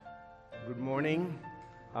Good morning.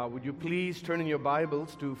 Would you please turn in your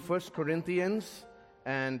Bibles to 1 Corinthians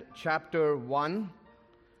and chapter 1.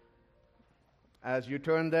 As you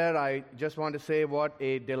turn there, I just want to say what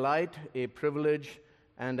a delight, a privilege,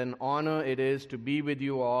 and an honor it is to be with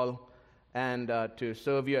you all and to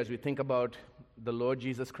serve you as we think about the Lord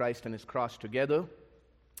Jesus Christ and His cross together.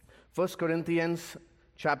 1 Corinthians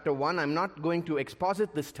chapter 1. I'm not going to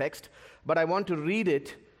exposit this text, but I want to read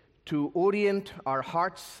it to orient our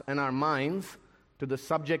hearts and our minds to the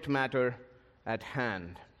subject matter at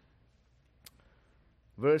hand.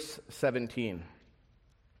 Verse 17.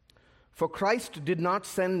 For Christ did not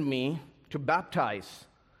send me to baptize,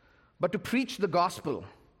 but to preach the gospel,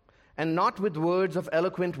 and not with words of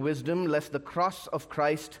eloquent wisdom, lest the cross of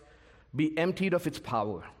Christ be emptied of its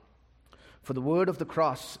power. For the word of the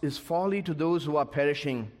cross is folly to those who are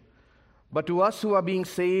perishing, but to us who are being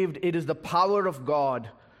saved it is the power of God.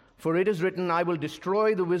 For it is written, I will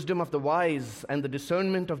destroy the wisdom of the wise, and the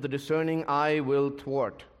discernment of the discerning I will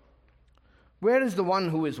thwart. Where is the one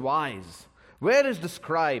who is wise? Where is the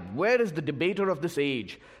scribe? Where is the debater of this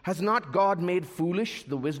age? Has not God made foolish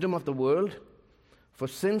the wisdom of the world? For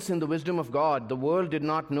since in the wisdom of God the world did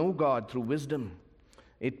not know God through wisdom,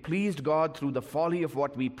 it pleased God through the folly of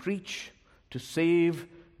what we preach to save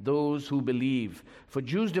those who believe. For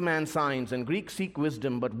Jews demand signs and Greeks seek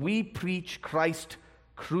wisdom, but we preach Christ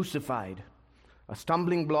crucified, a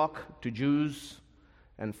stumbling block to Jews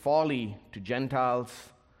and folly to Gentiles,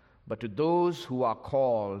 but to those who are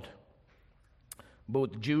called,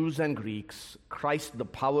 both Jews and Greeks, Christ the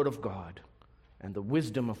power of God and the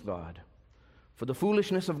wisdom of God. For the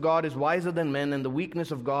foolishness of God is wiser than men, and the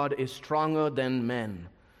weakness of God is stronger than men.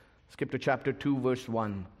 Skip to chapter 2, verse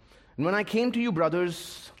 1. And when I came to you,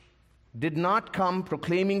 brothers, did not come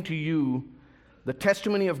proclaiming to you the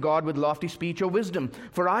testimony of God with lofty speech or wisdom.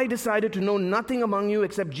 For I decided to know nothing among you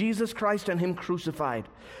except Jesus Christ and Him crucified.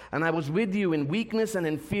 And I was with you in weakness and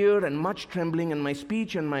in fear and much trembling, and my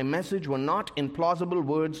speech and my message were not in plausible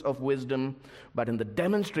words of wisdom, but in the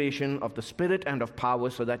demonstration of the Spirit and of power,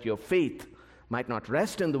 so that your faith might not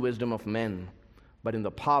rest in the wisdom of men, but in the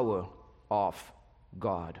power of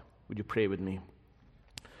God. Would you pray with me?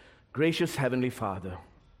 Gracious Heavenly Father,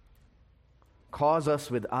 cause us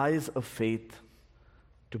with eyes of faith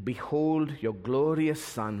to behold your glorious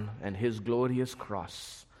Son and His glorious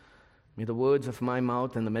cross. May the words of my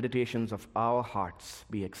mouth and the meditations of our hearts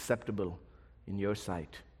be acceptable in your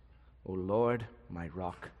sight, O Lord, my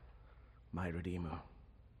rock, my Redeemer.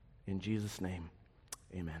 In Jesus' name,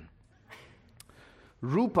 amen.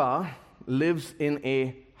 Rupa lives in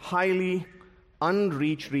a highly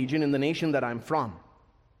unreached region in the nation that I'm from.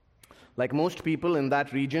 Like most people in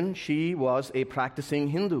that region, she was a practicing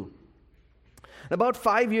Hindu. About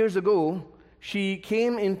 5 years ago, she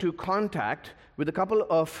came into contact with a couple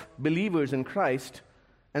of believers in Christ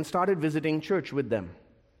and started visiting church with them.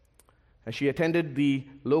 As she attended the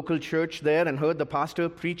local church there and heard the pastor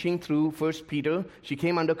preaching through 1 Peter, she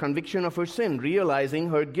came under conviction of her sin, realizing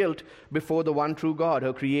her guilt before the one true God,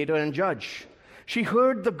 her creator and judge. She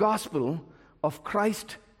heard the gospel of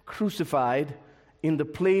Christ crucified in the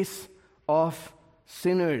place of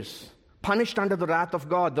sinners, punished under the wrath of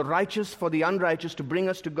God, the righteous for the unrighteous, to bring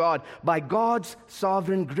us to God. By God's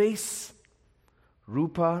sovereign grace,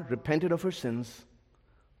 Rupa repented of her sins,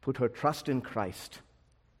 put her trust in Christ,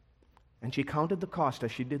 and she counted the cost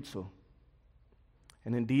as she did so.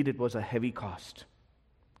 And indeed, it was a heavy cost.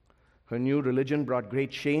 Her new religion brought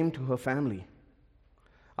great shame to her family.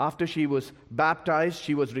 After she was baptized,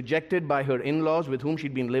 she was rejected by her in-laws with whom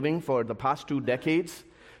she'd been living for the past 2 decades.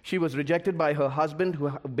 She was rejected by her husband, who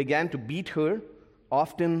began to beat her,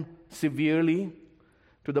 often severely,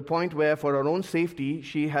 to the point where for her own safety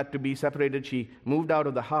she had to be separated. She moved out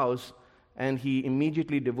of the house, and he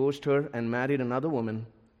immediately divorced her and married another woman,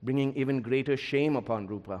 bringing even greater shame upon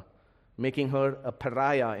Rupa, making her a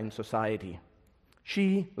pariah in society.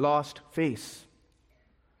 She lost face,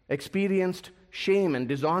 experienced shame and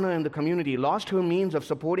dishonor in the community, lost her means of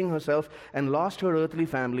supporting herself, and lost her earthly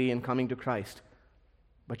family in coming to Christ.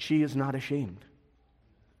 But she is not ashamed.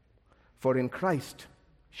 For in Christ,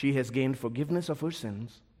 she has gained forgiveness of her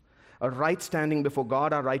sins, a right standing before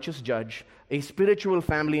God, our righteous judge, a spiritual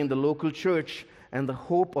family in the local church, and the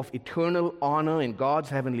hope of eternal honor in God's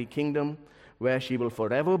heavenly kingdom, where she will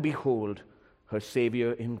forever behold her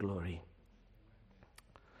Savior in glory.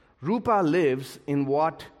 Rupa lives in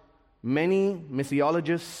what many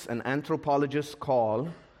missiologists and anthropologists call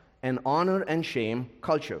an honor and shame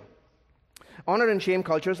culture. Honor and shame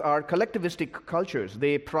cultures are collectivistic cultures.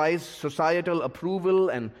 They prize societal approval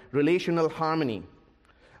and relational harmony.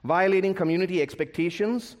 Violating community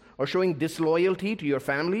expectations or showing disloyalty to your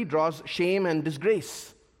family draws shame and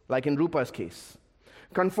disgrace, like in Rupa's case.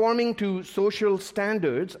 Conforming to social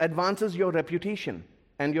standards advances your reputation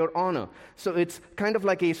and your honor. So it's kind of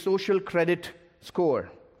like a social credit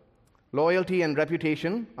score. Loyalty and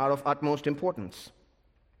reputation are of utmost importance.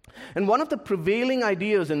 And one of the prevailing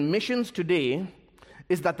ideas in missions today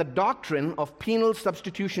is that the doctrine of penal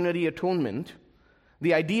substitutionary atonement,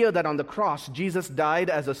 the idea that on the cross Jesus died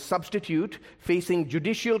as a substitute facing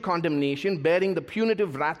judicial condemnation, bearing the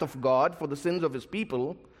punitive wrath of God for the sins of his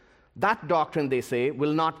people, that doctrine, they say,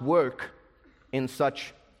 will not work in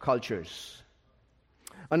such cultures.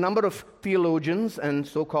 A number of theologians and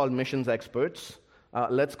so-called missions experts,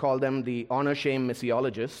 let's call them the honor-shame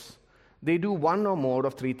missiologists, they do one or more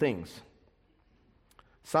of three things.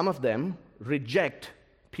 Some of them reject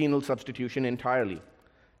penal substitution entirely,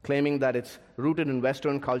 claiming that it's rooted in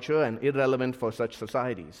Western culture and irrelevant for such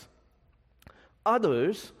societies.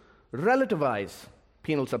 Others relativize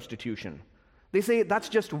penal substitution. They say that's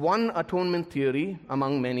just one atonement theory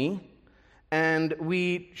among many, and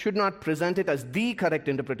we should not present it as the correct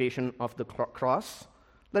interpretation of the cross.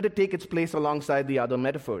 Let it take its place alongside the other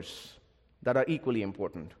metaphors that are equally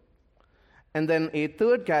important. And then a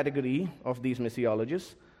third category of these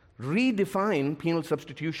missiologists redefine penal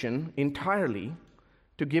substitution entirely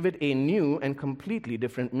to give it a new and completely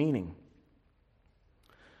different meaning.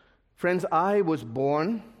 Friends, I was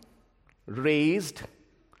born, raised,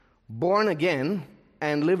 born again,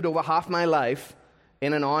 and lived over half my life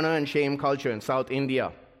in an honor and shame culture in South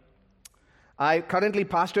India. I currently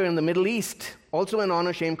pastor in the Middle East, also an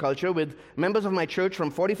honor-shame culture, with members of my church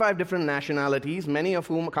from 45 different nationalities, many of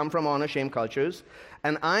whom come from honor-shame cultures.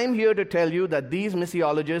 And I'm here to tell you that these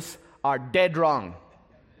missiologists are dead wrong.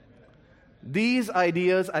 These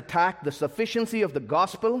ideas attack the sufficiency of the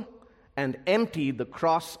gospel and empty the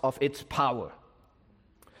cross of its power.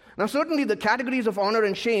 Now, certainly the categories of honor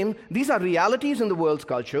and shame, these are realities in the world's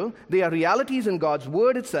culture. They are realities in God's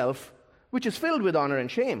word itself, which is filled with honor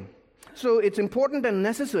and shame. So it's important and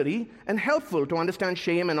necessary and helpful to understand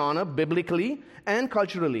shame and honor biblically and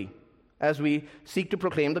culturally as we seek to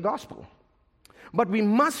proclaim the gospel. But we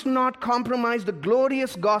must not compromise the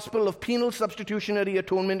glorious gospel of penal substitutionary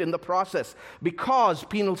atonement in the process, because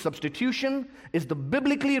penal substitution is the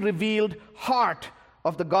biblically revealed heart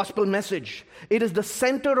of the gospel message. It is the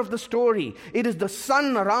center of the story. It is the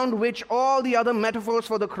sun around which all the other metaphors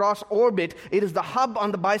for the cross orbit. It is the hub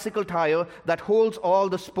on the bicycle tire that holds all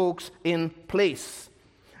the spokes in place.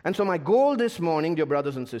 And so my goal this morning, dear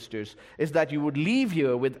brothers and sisters, is that you would leave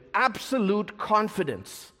here with absolute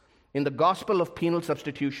confidence in the gospel of penal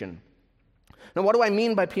substitution. Now, what do I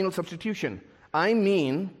mean by penal substitution? I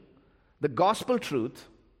mean the gospel truth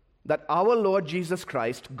that our Lord Jesus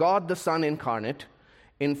Christ, God the Son incarnate,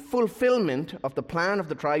 in fulfillment of the plan of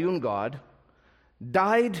the triune God,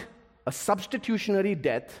 died a substitutionary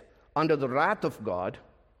death under the wrath of God,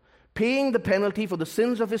 paying the penalty for the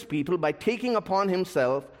sins of his people by taking upon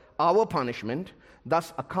himself our punishment,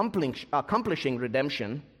 thus accomplishing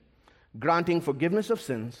redemption, granting forgiveness of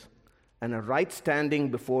sins, and a right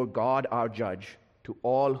standing before God our judge to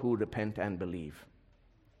all who repent and believe.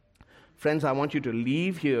 Friends, I want you to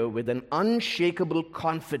leave here with an unshakable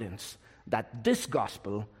confidence that this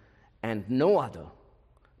gospel and no other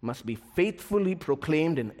must be faithfully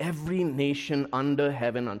proclaimed in every nation under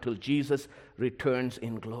heaven until Jesus returns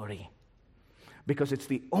in glory. Because it's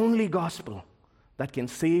the only gospel that can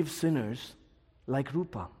save sinners like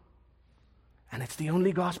Rupa. And it's the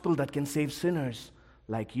only gospel that can save sinners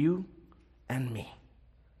like you and me.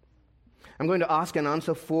 I'm going to ask and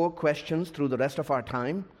answer 4 questions through the rest of our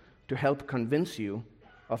time to help convince you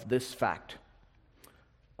of this fact.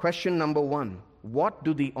 Question number 1, what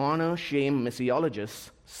do the honor-shame missiologists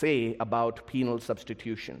say about penal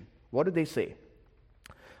substitution? What do they say?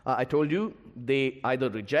 I told you they either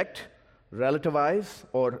reject, relativize,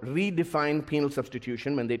 or redefine penal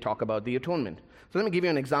substitution when they talk about the atonement. So let me give you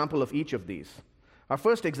an example of each of these. Our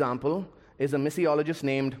first example is a missiologist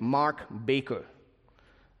named Mark Baker.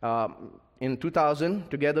 In 2000,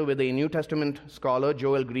 together with a New Testament scholar,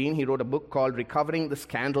 Joel Green, he wrote a book called Recovering the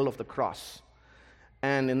Scandal of the Cross.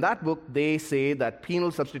 And in that book, they say that penal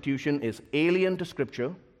substitution is alien to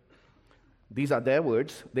Scripture. These are their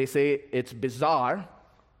words. They say it's bizarre,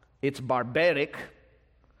 it's barbaric.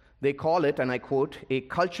 They call it, and I quote, a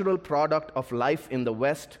cultural product of life in the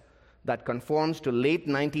West that conforms to late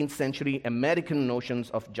 19th century American notions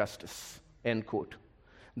of justice, end quote.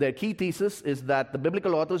 Their key thesis is that the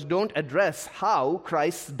biblical authors don't address how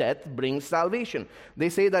Christ's death brings salvation. They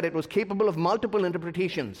say that it was capable of multiple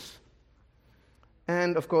interpretations.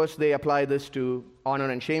 And of course, they apply this to honor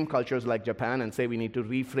and shame cultures like Japan and say we need to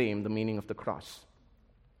reframe the meaning of the cross.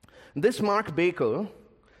 This Mark Baker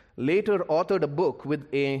later authored a book with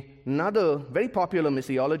another very popular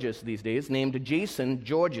missiologist these days named Jason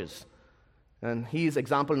Georges. And he is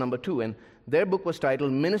example number 2. And their book was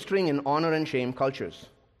titled Ministering in Honor and Shame Cultures.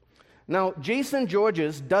 Now, Jason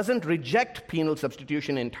Georges doesn't reject penal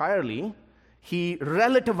substitution entirely. He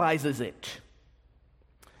relativizes it.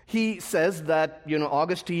 He says that,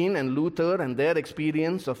 Augustine and Luther and their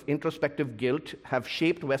experience of introspective guilt have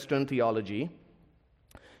shaped Western theology.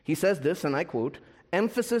 He says this, and I quote,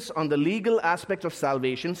 "Emphasis on the legal aspects of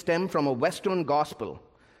salvation stem from a Western gospel.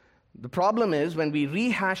 The problem is when we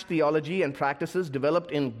rehash theology and practices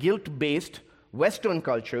developed in guilt-based Western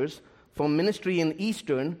cultures for ministry in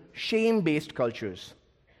Eastern, shame-based cultures."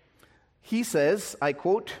 He says, I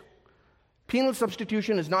quote, "Penal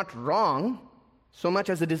substitution is not wrong so much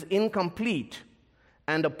as it is incomplete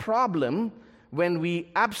and a problem when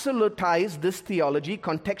we absolutize this theology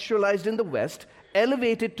contextualized in the West,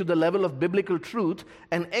 elevate it to the level of biblical truth,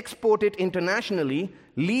 and export it internationally,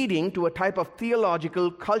 leading to a type of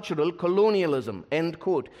theological, cultural colonialism," end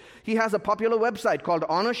quote. He has a popular website called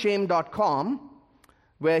honorshame.com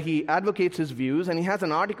where he advocates his views, and he has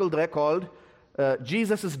an article there called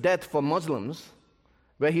Jesus' Death for Muslims,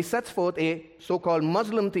 where he sets forth a so-called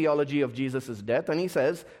Muslim theology of Jesus' death, and he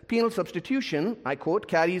says, "Penal substitution," I quote,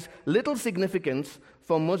 "carries little significance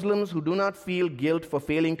for Muslims who do not feel guilt for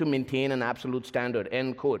failing to maintain an absolute standard,"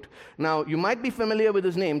 end quote. Now, you might be familiar with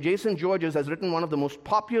his name. Jason Georges has written one of the most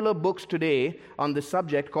popular books today on this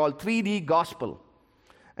subject called 3D Gospel.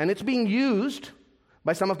 And it's being used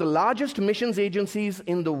by some of the largest missions agencies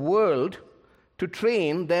in the world to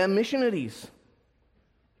train their missionaries.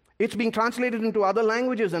 It's being translated into other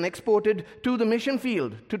languages and exported to the mission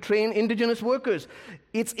field to train indigenous workers.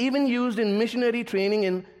 It's even used in missionary training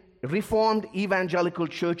in Reformed evangelical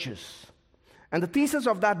churches. And the thesis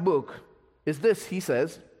of that book is this, he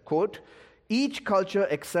says, quote, "Each culture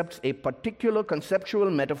accepts a particular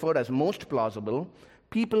conceptual metaphor as most plausible.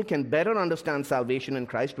 People can better understand salvation in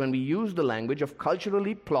Christ when we use the language of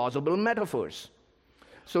culturally plausible metaphors."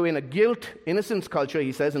 So in a guilt, innocence culture,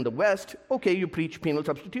 he says, in the West, okay, you preach penal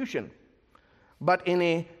substitution. But in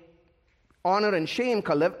a honor and shame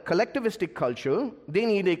collectivistic culture, they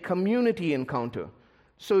need a community encounter.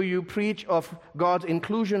 So you preach of God's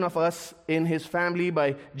inclusion of us in his family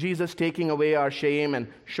by Jesus taking away our shame and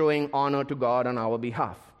showing honor to God on our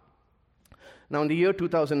behalf. Now, in the year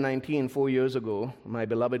 2019, 4 years ago, my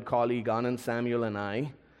beloved colleague Anand Samuel and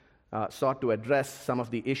I sought to address some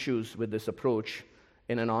of the issues with this approach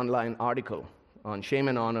in an online article on shame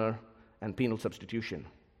and honor and penal substitution.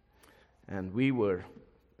 And we were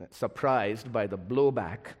surprised by the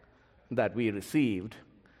blowback that we received.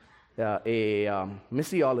 A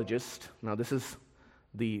missiologist, now this is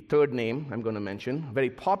the third name I'm going to mention, a very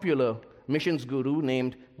popular missions guru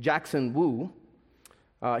named Jackson Wu.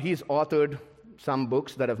 He's authored some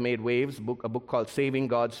books that have made waves, a book called Saving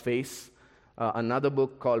God's Face, another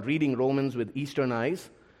book called Reading Romans with Eastern Eyes.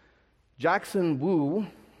 Jackson Wu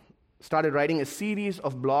started writing a series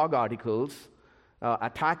of blog articles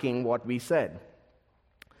attacking what we said.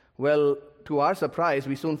 Well, to our surprise,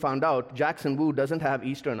 we soon found out Jackson Wu doesn't have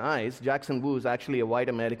Eastern eyes. Jackson Wu is actually a white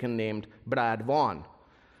American named Brad Vaughn,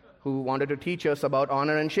 who wanted to teach us about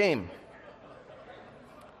honor and shame.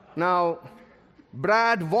 Now,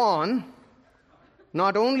 Brad Vaughn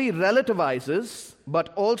not only relativizes, but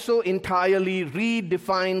also entirely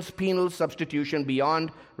redefines penal substitution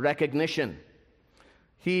beyond recognition.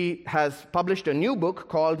 He has published a new book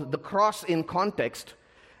called The Cross in Context,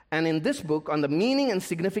 and in this book, on the meaning and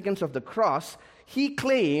significance of the cross, he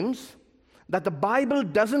claims that the Bible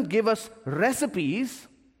doesn't give us recipes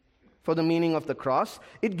for the meaning of the cross.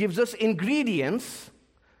 It gives us ingredients,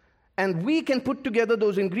 and we can put together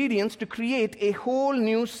those ingredients to create a whole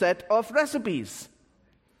new set of recipes.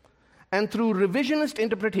 And through revisionist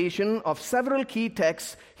interpretation of several key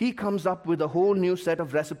texts, he comes up with a whole new set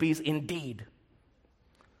of recipes indeed.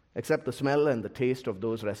 Except the smell and the taste of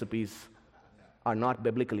those recipes are not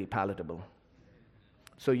biblically palatable.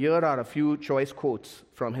 So here are a few choice quotes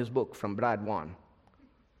from his book, from Brad Vaughn.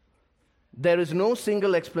 "There is no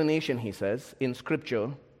single explanation," he says, "in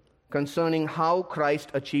Scripture concerning how Christ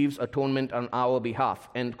achieves atonement on our behalf,"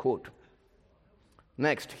 end quote.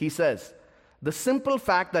 Next, he says, "The simple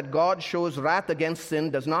fact that God shows wrath against sin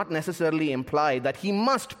does not necessarily imply that he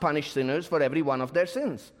must punish sinners for every one of their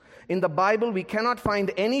sins. In the Bible, we cannot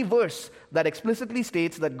find any verse that explicitly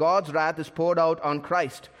states that God's wrath is poured out on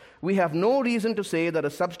Christ. We have no reason to say that a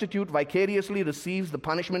substitute vicariously receives the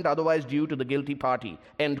punishment otherwise due to the guilty party,"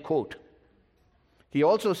 end quote. He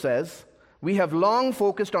also says, we have long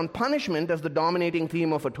focused on punishment as the dominating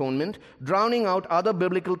theme of atonement, drowning out other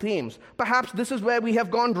biblical themes. Perhaps this is where we have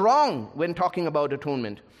gone wrong when talking about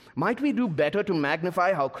atonement. Might we do better to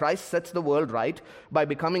magnify how Christ sets the world right by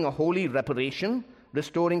becoming a holy reparation,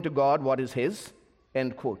 restoring to God what is His?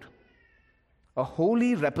 End quote. A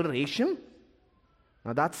holy reparation?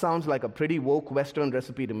 Now that sounds like a pretty woke Western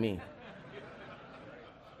recipe to me.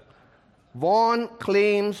 Vaughan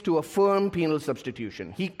claims to affirm penal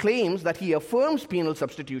substitution. He claims that he affirms penal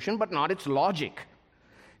substitution, but not its logic.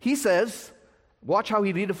 He says, watch how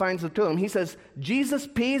he redefines the term. He says, Jesus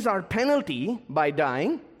pays our penalty by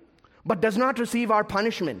dying, but does not receive our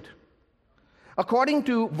punishment. According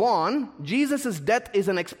to Vaughan, Jesus' death is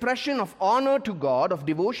an expression of honor to God, of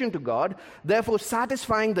devotion to God, therefore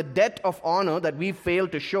satisfying the debt of honor that we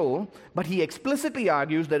failed to show, but he explicitly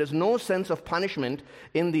argues there is no sense of punishment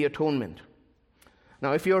in the atonement.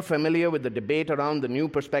 Now, if you're familiar with the debate around the new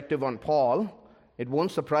perspective on Paul, it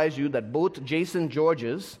won't surprise you that both Jason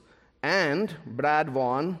Georges and Brad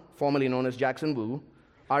Vaughan, formerly known as Jackson Wu,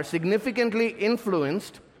 are significantly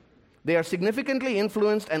influenced. They are significantly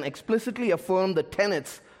influenced and explicitly affirm the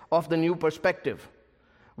tenets of the new perspective,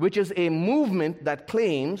 which is a movement that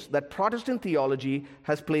claims that Protestant theology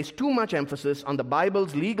has placed too much emphasis on the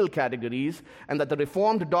Bible's legal categories and that the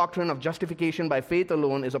Reformed doctrine of justification by faith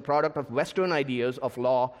alone is a product of Western ideas of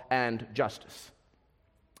law and justice.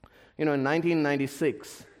 In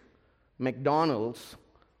 1996, McDonald's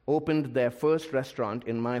opened their first restaurant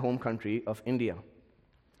in my home country of India.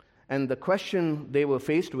 And the question they were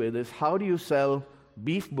faced with is, how do you sell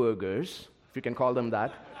beef burgers, if you can call them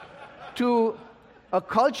that, to a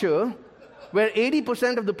culture where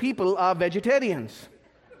 80% of the people are vegetarians?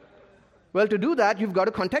 Well, to do that, you've got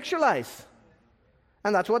to contextualize.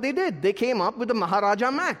 And that's what they did. They came up with the Maharaja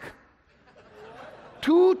Mac.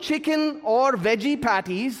 2 chicken or veggie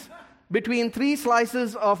patties between 3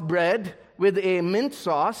 slices of bread with a mint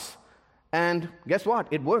sauce, and guess what?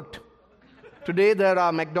 It worked. Today, there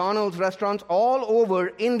are McDonald's restaurants all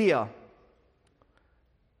over India.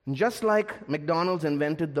 And just like McDonald's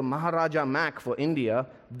invented the Maharaja Mac for India,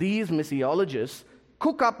 these missiologists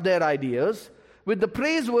cook up their ideas with the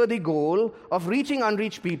praiseworthy goal of reaching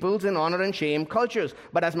unreached peoples in honor and shame cultures.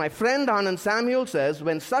 But as my friend Anand Samuel says,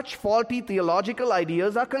 when such faulty theological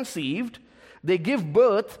ideas are conceived, they give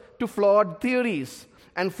birth to flawed theories.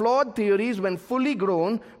 And flawed theories, when fully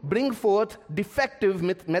grown, bring forth defective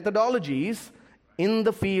methodologies in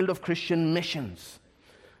the field of Christian missions.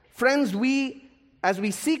 Friends, as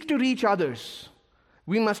we seek to reach others,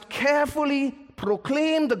 we must carefully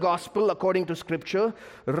proclaim the gospel according to Scripture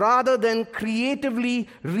rather than creatively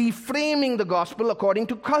reframing the gospel according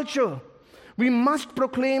to culture. We must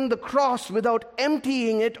proclaim the cross without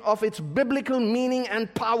emptying it of its biblical meaning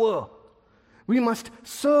and power. We must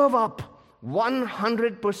serve up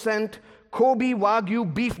 100% Kobe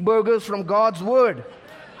Wagyu beef burgers from God's Word.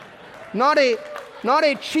 Not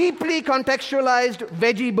a cheaply contextualized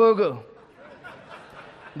veggie burger.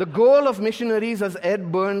 The goal of missionaries, as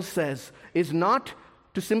Ed Burns says, is not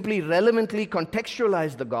to simply relevantly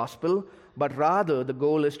contextualize the gospel, but rather the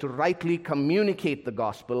goal is to rightly communicate the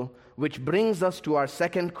gospel, which brings us to our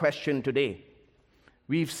second question today.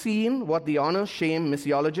 We've seen what the honor-shame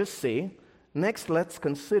missiologists say. Next, let's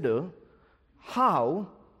consider how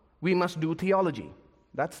we must do theology.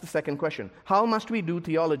 That's the second question. How must we do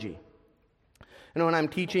theology? When I'm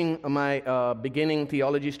teaching my beginning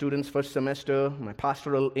theology students first semester, my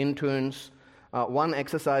pastoral interns, one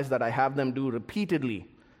exercise that I have them do repeatedly,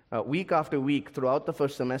 week after week throughout the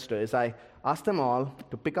first semester, is I ask them all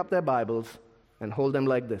to pick up their Bibles and hold them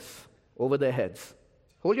like this, over their heads.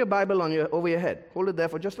 Hold your Bible over your head. Hold it there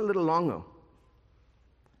for just a little longer.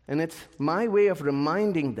 And it's my way of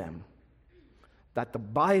reminding them that the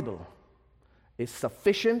Bible is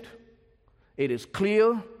sufficient, it is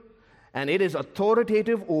clear, and it is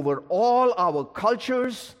authoritative over all our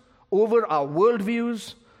cultures, over our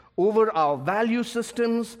worldviews, over our value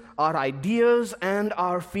systems, our ideas, and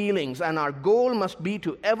our feelings. And our goal must be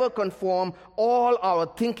to ever conform all our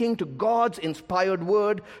thinking to God's inspired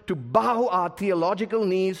word, to bow our theological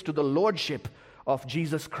knees to the lordship of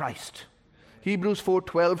Jesus Christ. Hebrews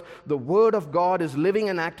 4:12, the word of God is living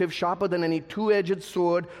and active, sharper than any two-edged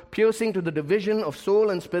sword, piercing to the division of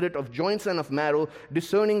soul and spirit, of joints and of marrow,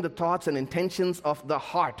 discerning the thoughts and intentions of the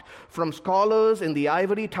heart. From scholars in the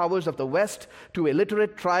ivory towers of the West to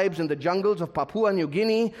illiterate tribes in the jungles of Papua New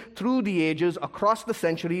Guinea, through the ages, across the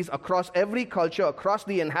centuries, across every culture, across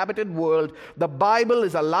the inhabited world, the Bible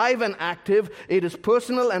is alive and active. It is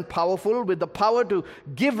personal and powerful, with the power to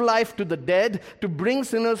give life to the dead, to bring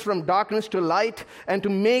sinners from darkness to light and to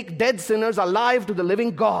make dead sinners alive to the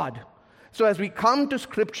living God. So as we come to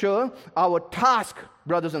Scripture, our task,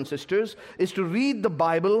 brothers and sisters, is to read the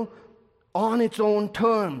Bible on its own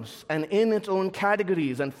terms and in its own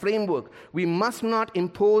categories and framework. We must not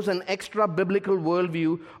impose an extra biblical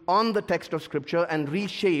worldview on the text of Scripture and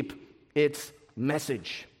reshape its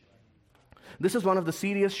message. This is one of the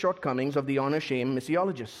serious shortcomings of the honor-shame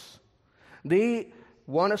missiologists. They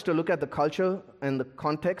want us to look at the culture and the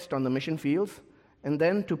context on the mission fields and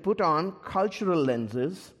then to put on cultural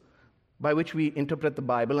lenses by which we interpret the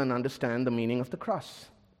Bible and understand the meaning of the cross.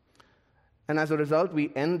 And as a result,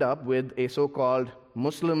 we end up with a so-called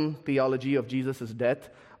Muslim theology of Jesus' death,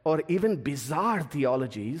 or even bizarre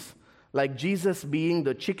theologies, like Jesus being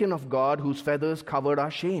the chicken of God whose feathers covered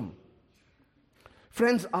our shame.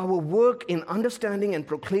 Friends, our work in understanding and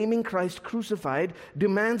proclaiming Christ crucified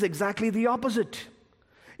demands exactly the opposite.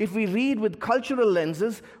 If we read with cultural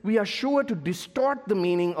lenses, we are sure to distort the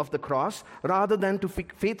meaning of the cross rather than to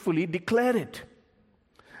faithfully declare it.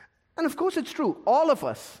 And of course, it's true. All of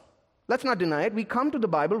us, let's not deny it, we come to the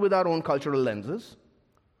Bible with our own cultural lenses.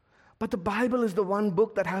 But the Bible is the one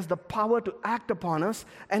book that has the power to act upon us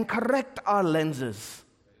and correct our lenses.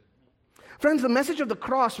 Friends, the message of the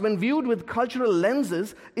cross, when viewed with cultural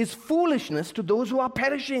lenses, is foolishness to those who are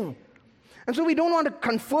perishing. And so we don't want to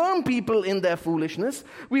confirm people in their foolishness.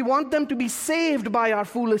 We want them to be saved by our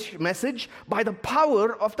foolish message, by the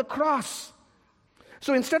power of the cross.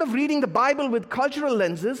 So instead of reading the Bible with cultural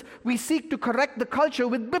lenses, we seek to correct the culture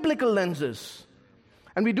with biblical lenses.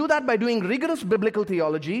 And we do that by doing rigorous biblical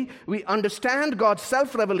theology. We understand God's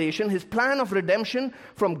self-revelation, His plan of redemption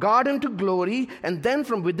from garden to glory, and then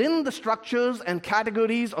from within the structures and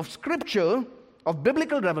categories of Scripture, of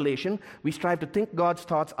biblical revelation, we strive to think God's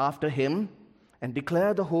thoughts after Him and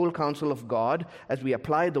declare the whole counsel of God as we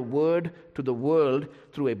apply the Word to the world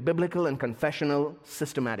through a biblical and confessional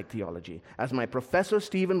systematic theology. As my professor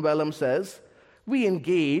Stephen Wellum says, we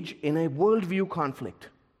engage in a worldview conflict.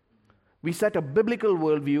 We set a biblical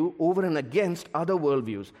worldview over and against other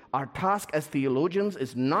worldviews. Our task as theologians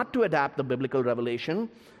is not to adapt the biblical revelation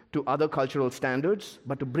to other cultural standards,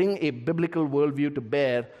 but to bring a biblical worldview to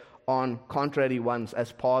bear on contrary ones.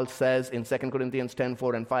 As Paul says in 2 Corinthians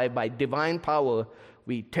 10:4 and 5, by divine power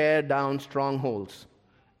we tear down strongholds,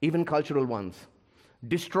 even cultural ones,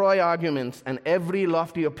 destroy arguments and every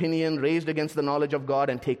lofty opinion raised against the knowledge of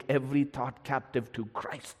God, and take every thought captive to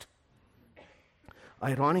Christ.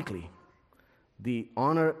 Ironically, the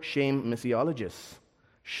honor-shame missiologists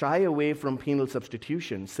shy away from penal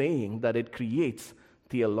substitution, saying that it creates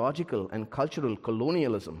theological and cultural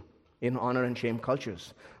colonialism in honor and shame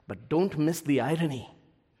cultures. But don't miss the irony.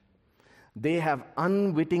 They have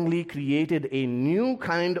unwittingly created a new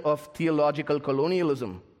kind of theological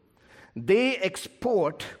colonialism. They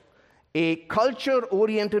export a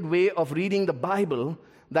culture-oriented way of reading the Bible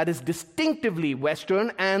that is distinctively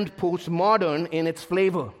Western and postmodern in its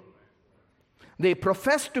flavor. They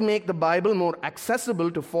profess to make the Bible more accessible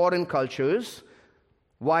to foreign cultures,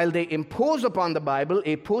 while they impose upon the Bible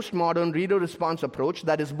a postmodern reader-response approach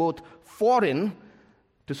that is both foreign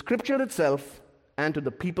to Scripture itself and to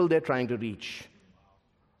the people they're trying to reach.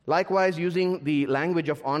 Likewise, using the language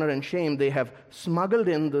of honor and shame, they have smuggled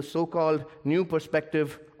in the so-called new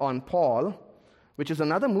perspective on Paul, which is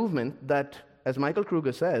another movement that, as Michael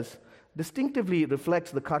Kruger says, distinctively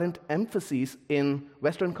reflects the current emphases in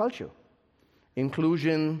Western culture.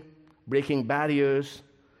 Inclusion, breaking barriers,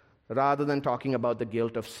 rather than talking about the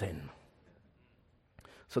guilt of sin.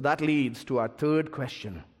 So that leads to our third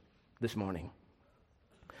question this morning.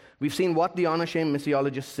 We've seen what the honor-shame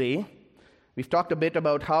missiologists say. We've talked a bit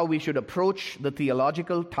about how we should approach the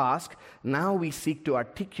theological task. Now we seek to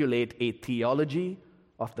articulate a theology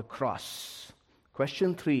of the cross.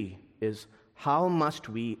 Question 3 is, how must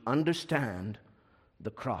we understand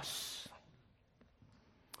the cross?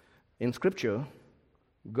 In Scripture,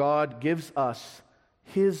 God gives us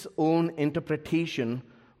His own interpretation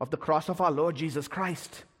of the cross of our Lord Jesus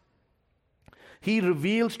Christ. He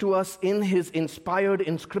reveals to us in His inspired,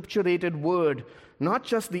 inscripturated word, not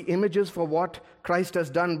just the images for what Christ has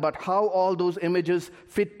done, but how all those images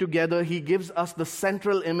fit together. He gives us the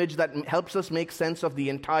central image that helps us make sense of the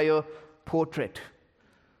entire portrait.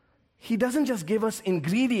 He doesn't just give us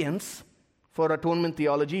ingredients for atonement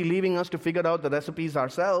theology, leaving us to figure out the recipes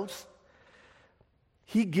ourselves.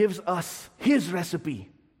 He gives us His recipe.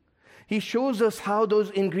 He shows us how those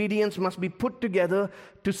ingredients must be put together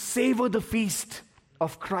to savor the feast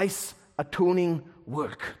of Christ's atoning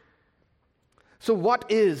work. So what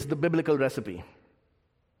is the biblical recipe?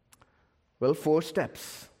 Well, 4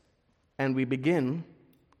 steps. And we begin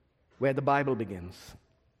where the Bible begins.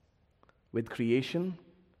 with creation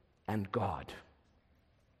and God.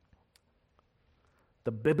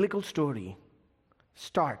 The biblical story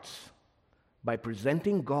starts by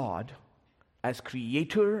presenting God as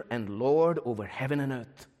creator and Lord over heaven and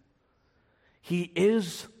earth. He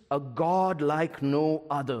is a God like no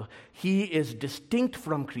other. He is distinct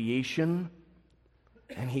from creation,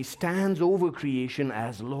 and he stands over creation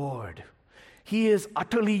as Lord. He is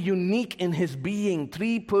utterly unique in his being,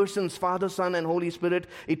 three persons, Father, Son, and Holy Spirit,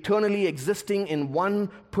 eternally existing in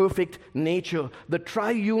one perfect nature. The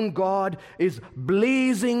triune God is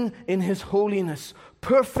blazing in his holiness,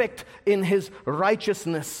 perfect in his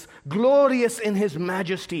righteousness, glorious in his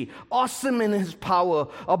majesty, awesome in his power,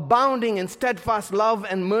 abounding in steadfast love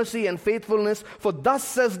and mercy and faithfulness. For thus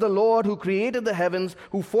says the Lord, who created the heavens,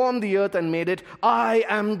 who formed the earth and made it, I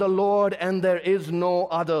am the Lord and there is no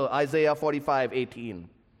other. Isaiah 45:18.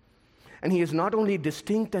 And he is not only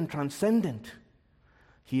distinct and transcendent,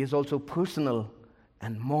 he is also personal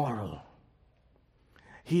and moral.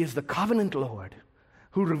 He is the covenant Lord,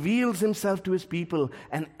 who reveals himself to his people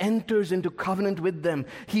and enters into covenant with them.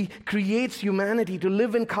 He creates humanity to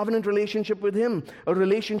live in covenant relationship with him, a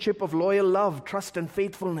relationship of loyal love, trust, and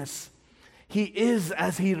faithfulness. He is,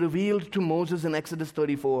 as he revealed to Moses in Exodus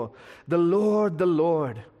 34, the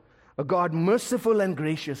Lord, a God merciful and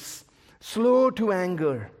gracious, slow to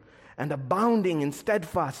anger, and abounding in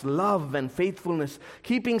steadfast love and faithfulness,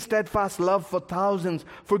 keeping steadfast love for thousands,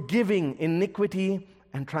 forgiving iniquity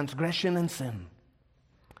and transgression and sin,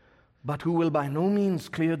 but who will by no means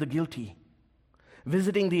clear the guilty,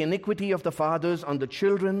 visiting the iniquity of the fathers on the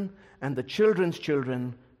children and the children's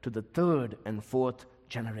children to the third and fourth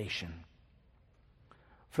generation.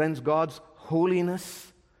 Friends, God's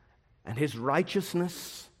holiness and his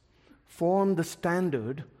righteousness form the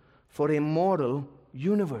standard for a moral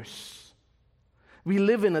universe. We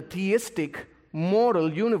live in a theistic,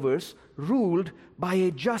 moral universe ruled by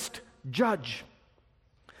a just judge.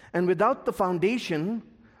 And without the foundation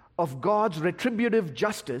of God's retributive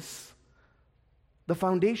justice, the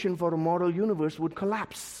foundation for a moral universe would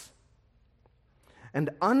collapse. And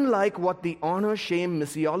unlike what the honor-shame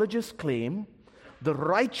missiologists claim, the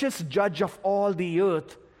righteous judge of all the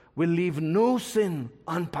earth will leave no sin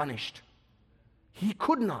unpunished. He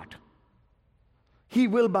could not. He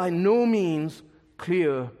will by no means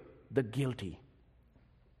clear the guilty.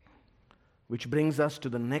 Which brings us to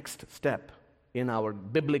the next step in our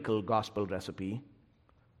biblical gospel recipe: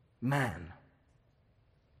 man.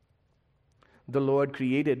 The Lord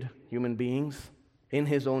created human beings in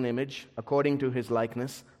his own image, according to his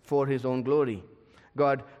likeness, for his own glory.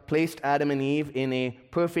 God placed Adam and Eve in a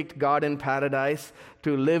perfect garden paradise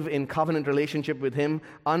to live in covenant relationship with him,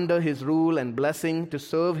 under his rule and blessing, to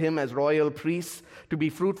serve him as royal priests, to be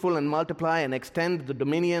fruitful and multiply and extend the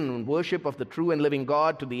dominion and worship of the true and living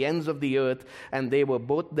God to the ends of the earth. And they were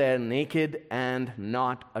both there naked and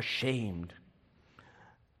not ashamed.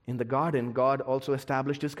 In the garden, God also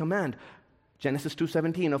established his command. Genesis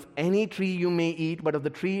 2:17, of any tree you may eat, but of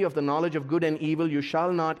the tree of the knowledge of good and evil you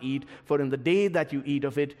shall not eat, for in the day that you eat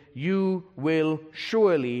of it, you will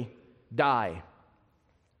surely die.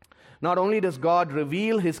 Not only does God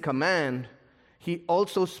reveal his command, he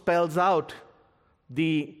also spells out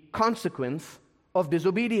the consequence of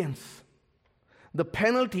disobedience. The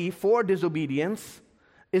penalty for disobedience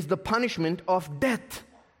is the punishment of death.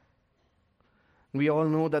 We all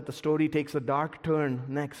know that the story takes a dark turn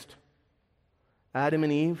next. Adam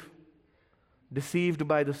and Eve, deceived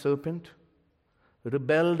by the serpent,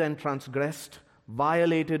 rebelled and transgressed,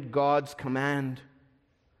 violated God's command,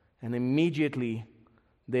 and immediately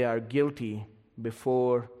they are guilty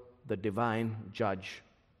before the divine judge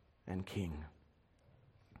and king.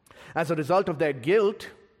 As a result of their guilt,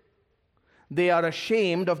 they are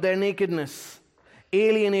ashamed of their nakedness,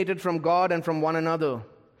 alienated from God and from one another.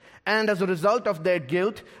 And as a result of their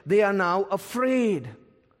guilt, they are now afraid.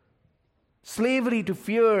 Slavery to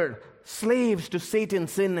fear, slaves to Satan,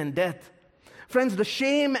 sin, and death. Friends, the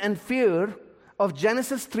shame and fear of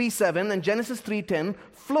Genesis 3:7 and Genesis 3:10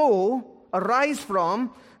 arise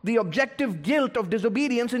from the objective guilt of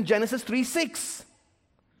disobedience in Genesis 3:6.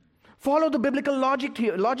 Follow the biblical logic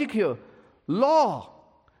here. Law,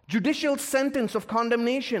 judicial sentence of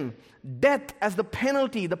condemnation, death as the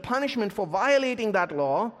penalty, the punishment for violating that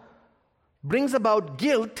law, brings about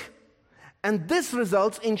guilt. And this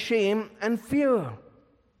results in shame and fear.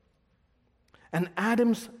 And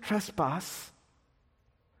Adam's trespass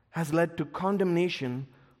has led to condemnation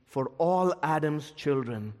for all Adam's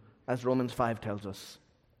children, as Romans 5 tells us.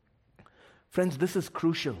 Friends, this is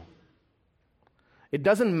crucial. It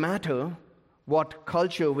doesn't matter what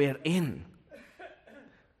culture we're in.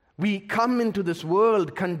 We come into this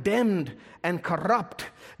world condemned and corrupt,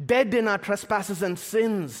 dead in our trespasses and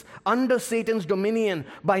sins, under Satan's dominion,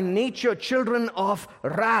 by nature children of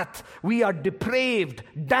wrath. We are depraved,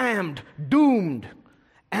 damned, doomed,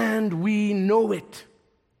 and we know it.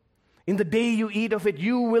 In the day you eat of it,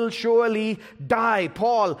 you will surely die.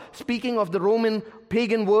 Paul, speaking of the Roman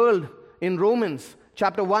pagan world in Romans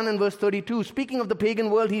chapter 1 and verse 32, speaking of the pagan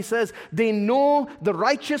world, he says, they know the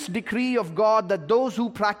righteous decree of God that those who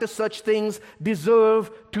practice such things deserve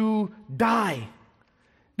to die.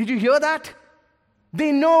 Did you hear that?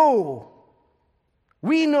 They know.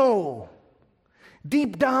 We know.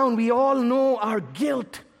 Deep down, we all know our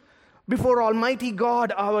guilt before Almighty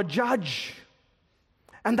God, our judge.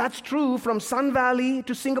 And that's true from Sun Valley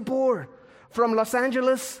to Singapore, from Los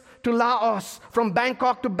Angeles to Laos, from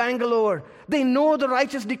Bangkok to Bangalore. They know the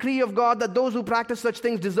righteous decree of God that those who practice such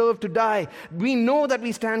things deserve to die. We know that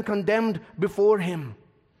we stand condemned before Him.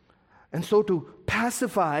 And so to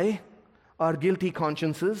pacify our guilty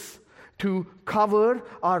consciences, to cover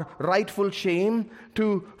our rightful shame,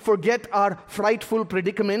 to forget our frightful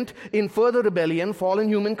predicament in further rebellion, fallen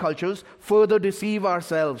human cultures further deceive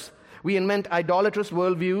ourselves. We invent idolatrous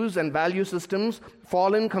worldviews and value systems,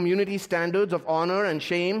 fallen community standards of honor and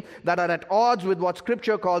shame that are at odds with what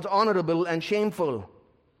Scripture calls honorable and shameful.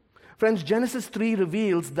 Friends, Genesis 3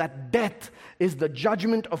 reveals that death is the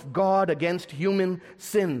judgment of God against human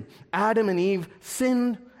sin. Adam and Eve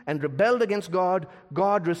sinned and rebelled against God.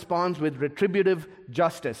 God responds with retributive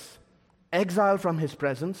justice. Exile from His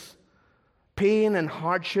presence, pain and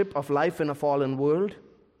hardship of life in a fallen world,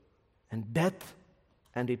 and death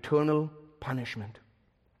and eternal punishment.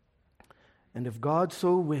 And if God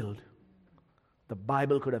so willed, the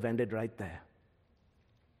Bible could have ended right there.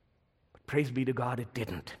 But praise be to God, it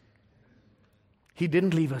didn't. He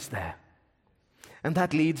didn't leave us there. And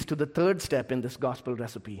that leads to the third step in this gospel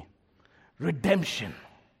recipe: redemption.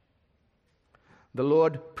 The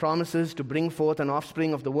Lord promises to bring forth an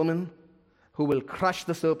offspring of the woman who will crush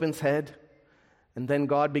the serpent's head, and then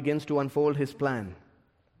God begins to unfold His plan.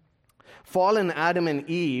 Fallen Adam and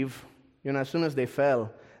Eve, as soon as they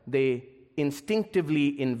fell, they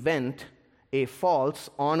instinctively invent a false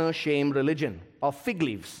honor-shame religion of fig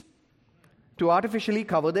leaves to artificially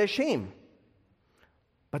cover their shame.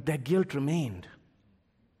 But their guilt remained.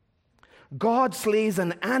 God slays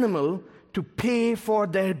an animal to pay for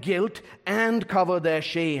their guilt and cover their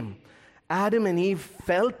shame. Adam and Eve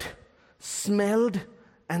felt, smelled,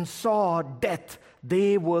 and saw death.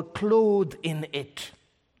 They were clothed in it.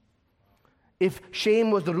 If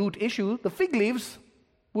shame was the root issue, the fig leaves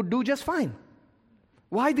would do just fine.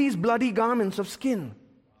 Why these bloody garments of skin?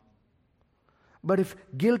 But if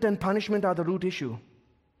guilt and punishment are the root issue,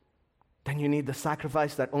 then you need the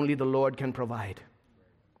sacrifice that only the Lord can provide.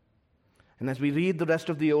 And as we read the rest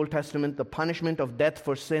of the Old Testament, the punishment of death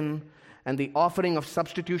for sin and the offering of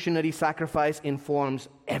substitutionary sacrifice informs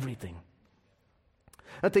everything.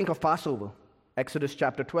 Now think of Passover, Exodus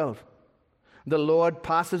chapter 12. The Lord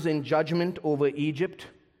passes in judgment over Egypt.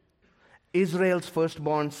 Israel's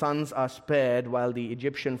firstborn sons are spared while the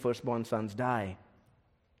Egyptian firstborn sons die.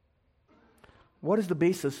 What is the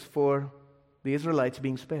basis for the Israelites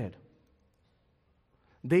being spared?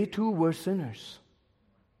 They too were sinners.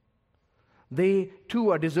 They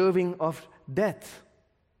too are deserving of death.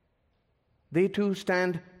 They too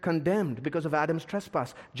stand condemned because of Adam's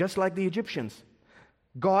trespass, just like the Egyptians.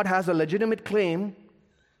 God has a legitimate claim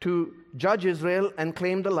to judge Israel and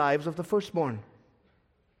claim the lives of the firstborn.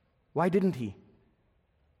 Why didn't He?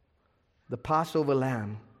 The Passover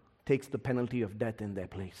lamb takes the penalty of death in their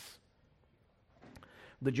place.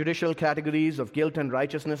 The judicial categories of guilt and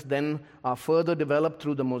righteousness then are further developed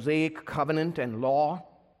through the Mosaic covenant and law.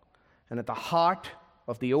 And at the heart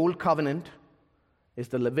of the Old Covenant is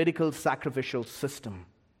the Levitical sacrificial system,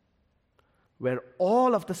 where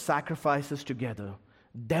all of the sacrifices together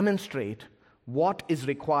demonstrate what is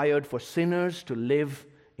required for sinners to live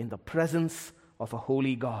in the presence of a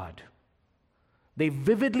holy God. They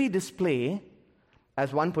vividly display,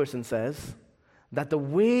 as one person says, that the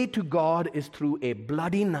way to God is through a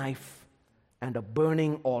bloody knife and a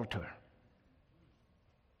burning altar.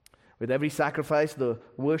 With every sacrifice, the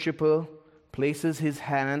worshiper places his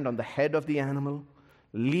hand on the head of the animal,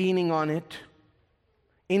 leaning on it,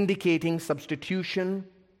 indicating substitution,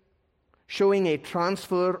 showing a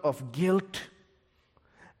transfer of guilt,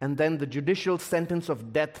 and then the judicial sentence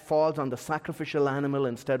of death falls on the sacrificial animal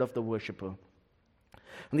instead of the worshiper.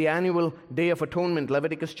 On the annual Day of Atonement,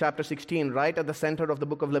 Leviticus chapter 16, right at the center of the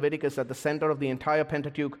book of Leviticus, at the center of the entire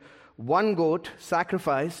Pentateuch, one goat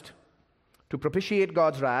sacrificed to propitiate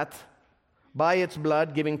God's wrath by its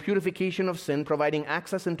blood, giving purification of sin, providing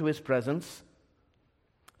access into his presence.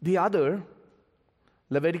 The other,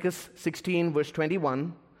 Leviticus 16, verse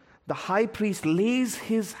 21, the high priest lays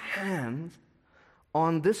his hands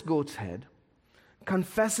on this goat's head,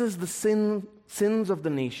 confesses the sins of the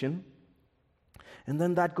nation, and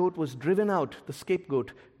then that goat was driven out, the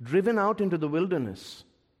scapegoat, driven out into the wilderness,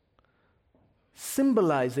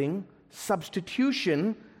 symbolizing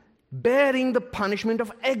substitution, bearing the punishment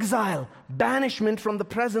of exile, banishment from the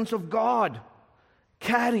presence of God,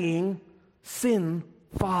 carrying sin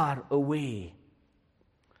far away.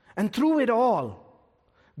 And through it all,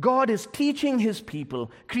 God is teaching his people,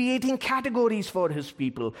 creating categories for his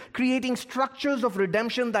people, creating structures of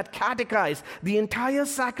redemption that catechize the entire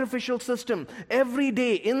sacrificial system every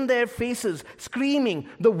day in their faces, screaming,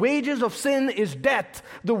 the wages of sin is death.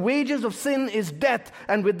 The wages of sin is death.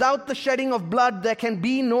 And without the shedding of blood, there can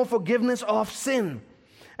be no forgiveness of sin.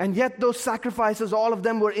 And yet those sacrifices, all of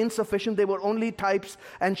them were insufficient. They were only types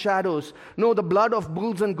and shadows. No, the blood of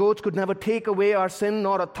bulls and goats could never take away our sin,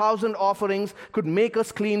 nor 1,000 offerings could make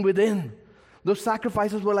us clean within. Those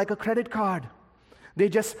sacrifices were like a credit card. They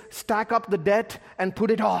just stack up the debt and put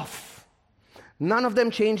it off. None of them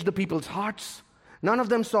changed the people's hearts. None of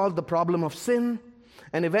them solved the problem of sin.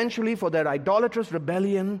 And eventually, for their idolatrous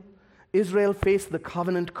rebellion, Israel faced the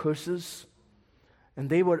covenant curses. And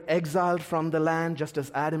they were exiled from the land just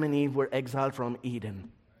as Adam and Eve were exiled from Eden.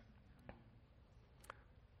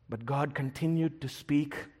 But God continued to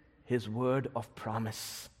speak his word of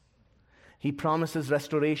promise. He promises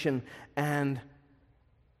restoration, and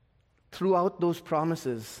throughout those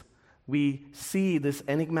promises, we see this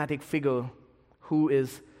enigmatic figure who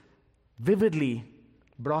is vividly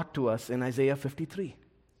brought to us in Isaiah 53.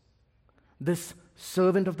 This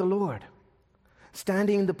servant of the Lord,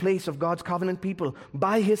 standing in the place of God's covenant people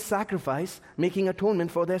by his sacrifice, making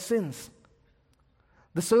atonement for their sins.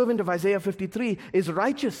 The servant of Isaiah 53 is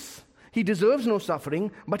righteous. He deserves no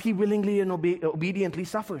suffering, but he willingly and obediently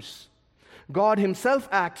suffers. God himself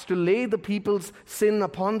acts to lay the people's sin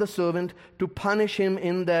upon the servant to punish him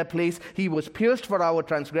in their place. He was pierced for our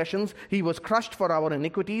transgressions. He was crushed for our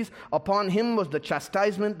iniquities. Upon him was the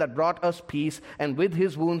chastisement that brought us peace, and with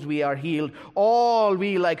his wounds we are healed. All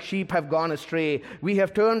we like sheep have gone astray. We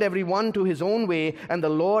have turned every one to his own way, and the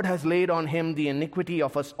Lord has laid on him the iniquity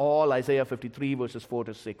of us all. Isaiah 53 verses 4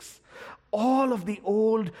 to 6. All of the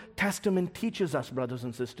Old Testament teaches us, brothers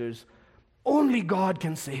and sisters, only God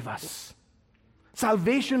can save us.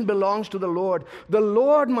 Salvation belongs to the Lord. The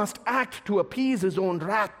Lord must act to appease his own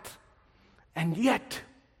wrath. And yet,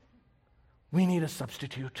 we need a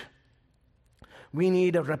substitute. We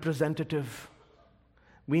need a representative.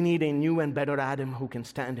 We need a new and better Adam who can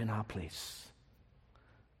stand in our place.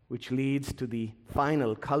 Which leads to the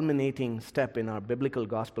final culminating step in our biblical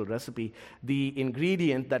gospel recipe, the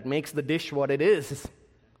ingredient that makes the dish what it is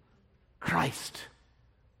Christ.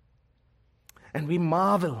 And we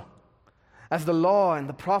marvel as the law and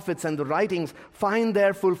the prophets and the writings find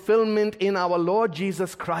their fulfillment in our Lord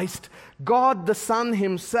Jesus Christ. God the Son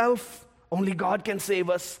himself, only God can save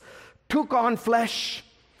us, took on flesh.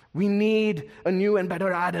 We need a new and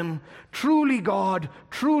better Adam, truly God,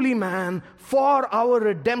 truly man, for our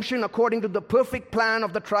redemption according to the perfect plan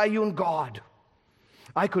of the triune God.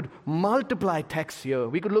 I could multiply texts here.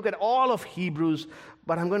 We could look at all of Hebrews,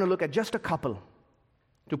 but I'm going to look at just a couple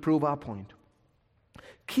to prove our point.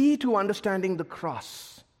 Key to understanding the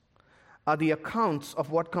cross are the accounts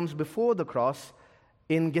of what comes before the cross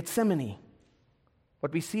in Gethsemane,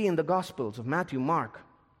 what we see in the Gospels of Matthew, Mark,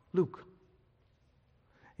 Luke.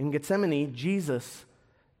 In Gethsemane, Jesus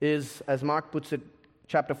is, as Mark puts it,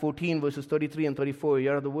 chapter 14, verses 33 and 34,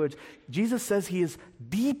 here are the words. Jesus says he is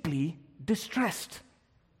deeply distressed.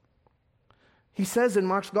 He says in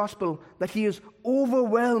Mark's Gospel that he is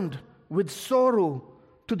overwhelmed with sorrow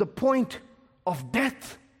to the point of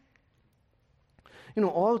death. You know,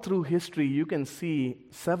 all through history, you can see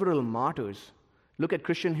several martyrs. Look at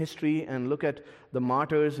Christian history and look at the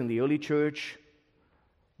martyrs in the early church.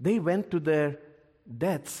 They went to their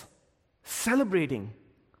deaths celebrating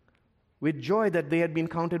with joy that they had been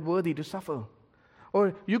counted worthy to suffer.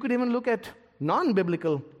 Or you could even look at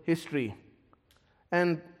non-biblical history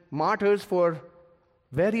and martyrs for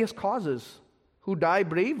various causes who die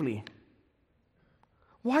bravely.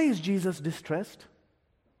 Why is Jesus distressed?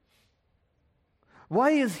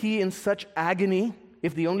 Why is he in such agony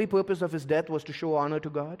if the only purpose of his death was to show honor to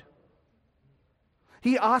God?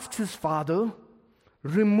 He asks his Father,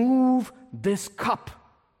 remove this cup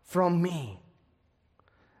from me.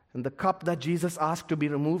 And the cup that Jesus asked to be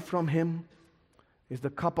removed from him is the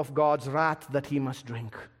cup of God's wrath that he must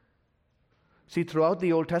drink. See, throughout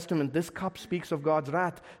the Old Testament, this cup speaks of God's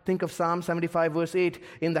wrath. Think of Psalm 75, verse 8.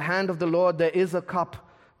 In the hand of the Lord there is a cup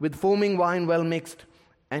with foaming wine well mixed,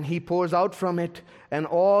 and he pours out from it, and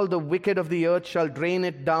all the wicked of the earth shall drain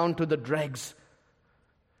it down to the dregs.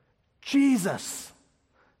 Jesus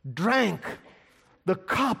drank the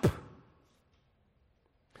cup,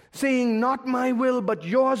 saying, not my will, but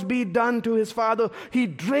yours be done, to his Father. He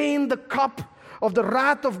drained the cup of the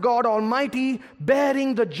wrath of God Almighty,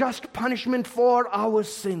 bearing the just punishment for our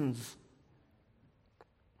sins.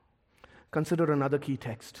 Consider another key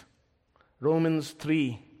text. Romans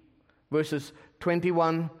 3, verses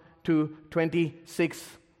 21 to 26.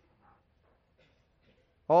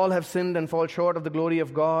 All have sinned and fall short of the glory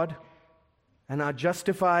of God, and are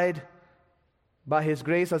justified by his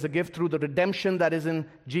grace as a gift through the redemption that is in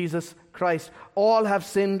Jesus Christ. All have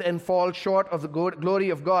sinned and fall short of the glory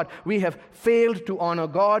of God. We have failed to honor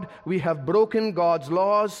God. We have broken God's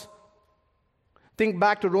laws. Think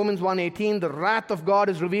back to Romans 1:18. The wrath of God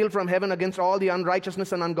is revealed from heaven against all the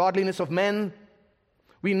unrighteousness and ungodliness of men.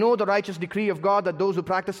 We know the righteous decree of God that those who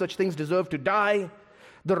practice such things deserve to die.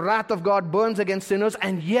 The wrath of God burns against sinners,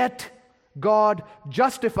 and yet God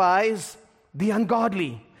justifies the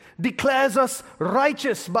ungodly, declares us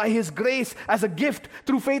righteous by his grace as a gift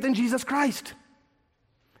through faith in Jesus Christ.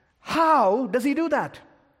 How does he do that?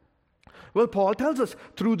 Well, Paul tells us,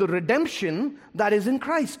 through the redemption that is in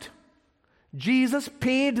Christ. Jesus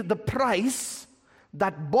paid the price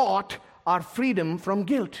that bought our freedom from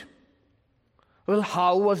guilt. Well,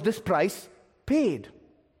 how was this price paid?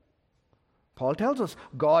 Paul tells us,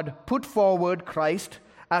 God put forward Christ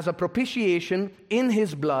as a propitiation in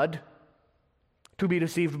his blood to be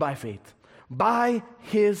received by faith. By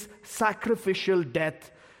his sacrificial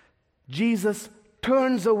death, Jesus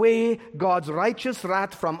turns away God's righteous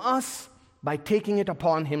wrath from us by taking it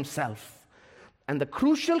upon himself. And the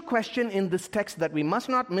crucial question in this text that we must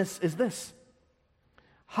not miss is this: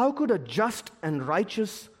 how could a just and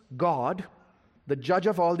righteous God, the judge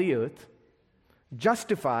of all the earth,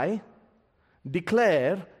 justify,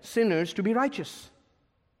 declare sinners to be righteous?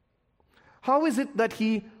 How is it that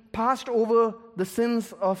he passed over the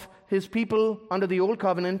sins of his people under the old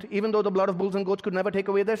covenant, even though the blood of bulls and goats could never take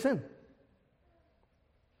away their sin?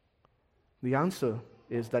 The answer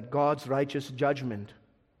is that God's righteous judgment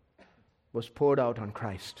was poured out on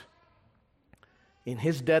Christ in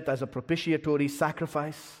his death as a propitiatory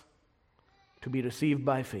sacrifice to be received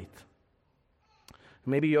by faith.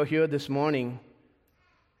 Maybe you're here this morning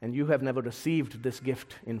and you have never received this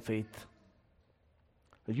gift in faith.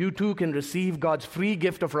 You too can receive God's free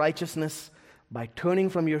gift of righteousness by turning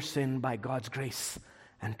from your sin by God's grace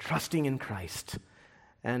and trusting in Christ.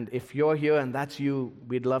 And if you're here and that's you,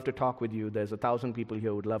 we'd love to talk with you. There's 1,000 people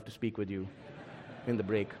here who would love to speak with you in the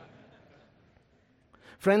break.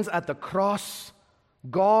 Friends, at the cross,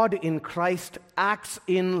 God in Christ acts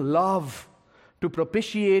in love to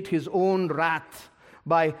propitiate his own wrath.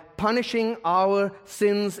 By punishing our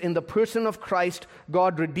sins in the person of Christ,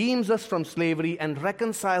 God redeems us from slavery and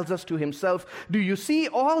reconciles us to himself. Do you see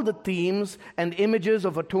all the themes and images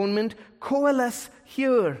of atonement coalesce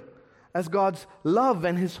here as God's love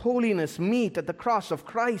and his holiness meet at the cross of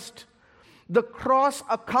Christ? The cross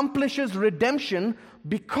accomplishes redemption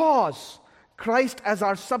because Christ, as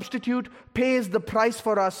our substitute, pays the price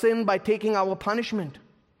for our sin by taking our punishment.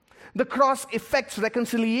 The cross effects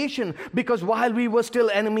reconciliation because while we were still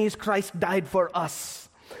enemies, Christ died for us.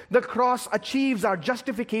 The cross achieves our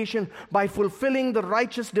justification by fulfilling the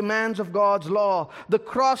righteous demands of God's law. The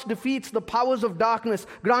cross defeats the powers of darkness,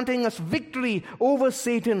 granting us victory over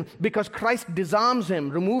Satan because Christ disarms him,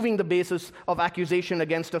 removing the basis of accusation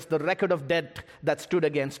against us, the record of debt that stood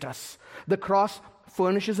against us. The cross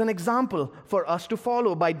furnishes an example for us to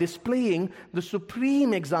follow by displaying the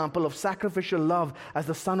supreme example of sacrificial love as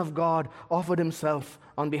the Son of God offered himself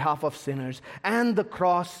on behalf of sinners. And the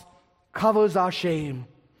cross covers our shame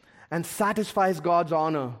and satisfies God's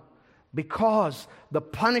honor because the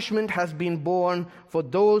punishment has been borne for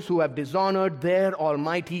those who have dishonored their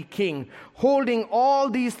almighty King. Holding all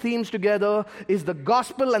these themes together is the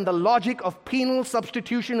gospel and the logic of penal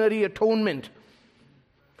substitutionary atonement.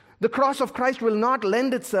 The cross of Christ will not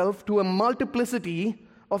lend itself to a multiplicity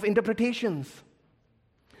of interpretations.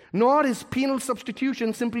 Nor is penal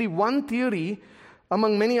substitution simply one theory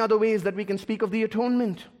among many other ways that we can speak of the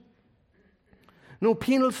atonement. No,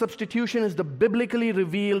 penal substitution is the biblically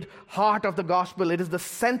revealed heart of the gospel. It is the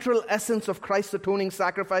central essence of Christ's atoning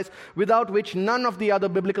sacrifice, without which none of the other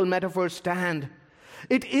biblical metaphors stand.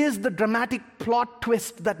 It is the dramatic plot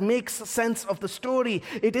twist that makes sense of the story.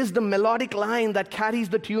 It is the melodic line that carries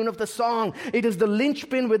the tune of the song. It is the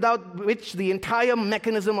linchpin without which the entire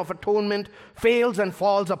mechanism of atonement fails and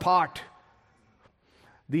falls apart.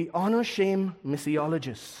 The honor-shame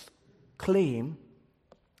missiologists claim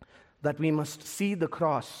that we must see the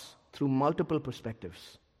cross through multiple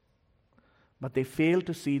perspectives, but they fail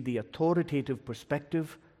to see the authoritative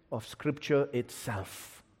perspective of Scripture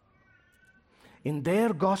itself. In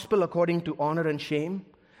their gospel according to honor and shame,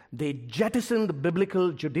 they jettison the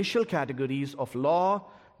biblical judicial categories of law,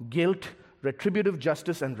 guilt, retributive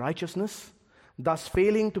justice, and righteousness, thus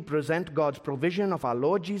failing to present God's provision of our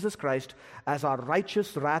Lord Jesus Christ as our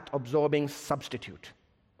righteous, wrath-absorbing substitute.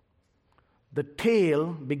 The tail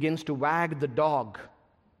begins to wag the dog.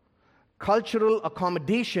 Cultural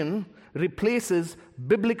accommodation replaces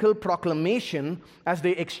biblical proclamation as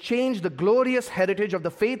they exchange the glorious heritage of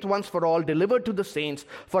the faith once for all delivered to the saints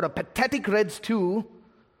for a pathetic red stew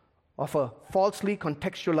of a falsely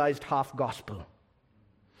contextualized half-gospel.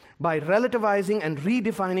 By relativizing and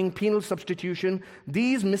redefining penal substitution,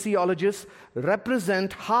 these missiologists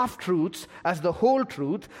represent half-truths as the whole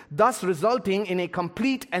truth, thus resulting in a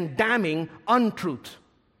complete and damning untruth.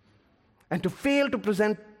 And to fail to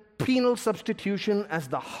present penal substitution as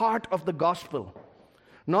the heart of the gospel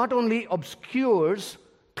not only obscures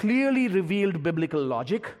clearly revealed biblical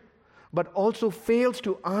logic, but also fails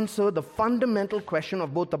to answer the fundamental question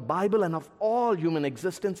of both the Bible and of all human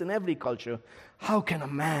existence in every culture. How can a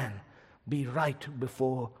man be right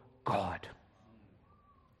before God?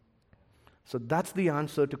 So that's the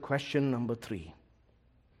answer to question number 3.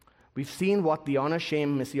 We've seen what the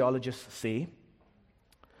honor-shame missiologists say.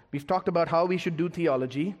 We've talked about how we should do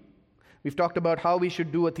theology. We've talked about how we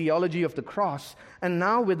should do a theology of the cross. And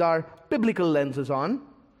now, with our biblical lenses on,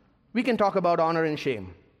 we can talk about honor and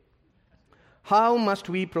shame. How must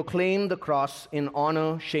we proclaim the cross in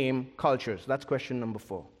honor-shame cultures? That's question number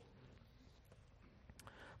 4.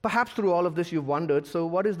 Perhaps through all of this you've wondered, so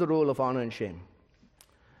what is the role of honor and shame?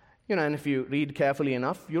 And if you read carefully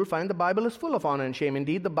enough, you'll find the Bible is full of honor and shame.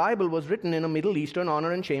 Indeed, the Bible was written in a Middle Eastern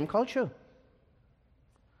honor and shame culture.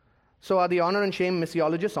 So are the honor and shame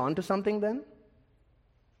missiologists on to something then?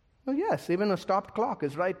 Well, yes, even a stopped clock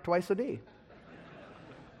is right twice a day.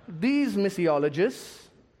 These missiologists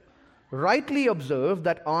rightly observe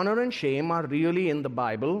that honor and shame are really in the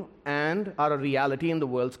Bible and are a reality in the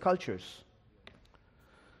world's cultures.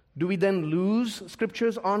 Do we then lose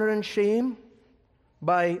Scripture's honor and shame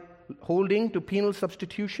by holding to penal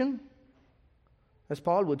substitution? As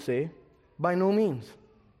Paul would say, by no means.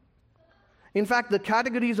 In fact, the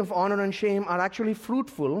categories of honor and shame are actually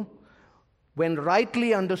fruitful when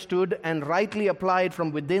rightly understood and rightly applied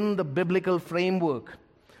from within the biblical framework.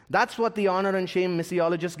 That's what the honor and shame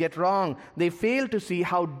missiologists get wrong. They fail to see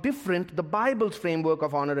how different the Bible's framework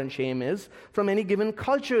of honor and shame is from any given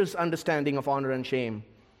culture's understanding of honor and shame.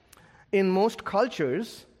 In most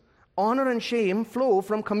cultures, honor and shame flow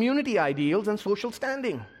from community ideals and social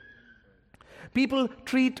standing. People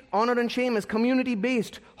treat honor and shame as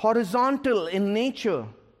community-based, horizontal in nature.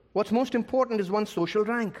 What's most important is one's social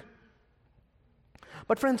rank.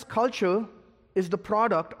 But friends, culture is the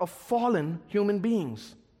product of fallen human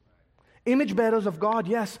beings. Image bearers of God,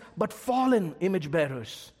 yes, but fallen image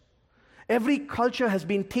bearers. Every culture has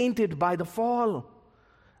been tainted by the fall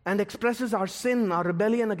and expresses our sin, our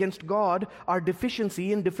rebellion against God, our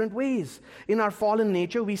deficiency in different ways. In our fallen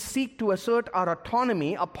nature, we seek to assert our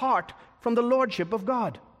autonomy apart from the lordship of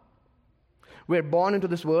God. We're born into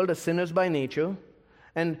this world as sinners by nature,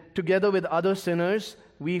 and together with other sinners,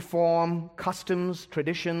 we form customs,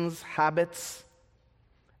 traditions, habits,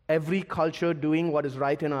 every culture doing what is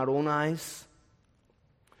right in our own eyes.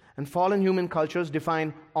 And fallen human cultures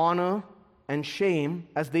define honor and shame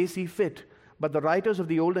as they see fit, but the writers of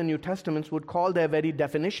the Old and New Testaments would call their very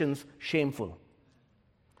definitions shameful.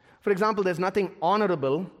 For example, there's nothing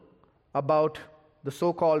honorable about the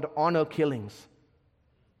so-called honor killings.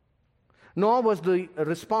 Nor was the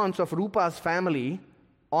response of Rupa's family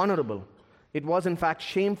honorable. It was in fact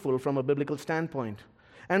shameful from a biblical standpoint.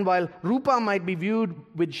 And while Rupa might be viewed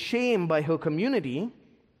with shame by her community,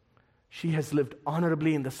 she has lived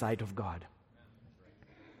honorably in the sight of God.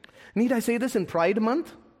 Need I say this in Pride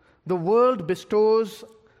Month? The world bestows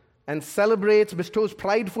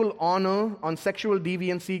prideful honor on sexual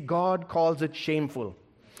deviancy. God calls it shameful.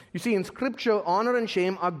 You see, in Scripture, honor and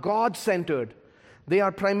shame are God-centered. They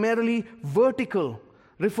are primarily vertical,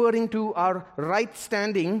 referring to our right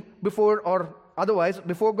standing before or otherwise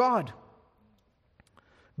before God.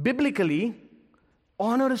 Biblically,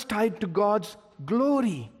 honor is tied to God's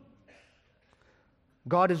glory.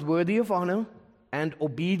 God is worthy of honor, and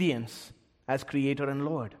obedience as Creator and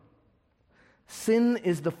Lord. Sin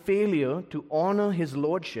is the failure to honor His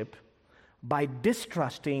Lordship by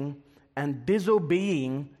distrusting and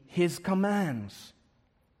disobeying His commands.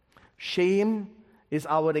 Shame is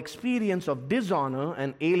our experience of dishonor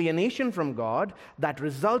and alienation from God that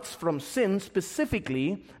results from sin,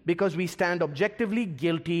 specifically because we stand objectively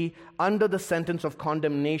guilty under the sentence of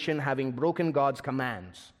condemnation, having broken God's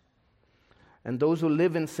commands. And those who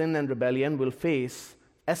live in sin and rebellion will face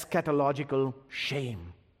eschatological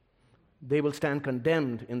shame. They will stand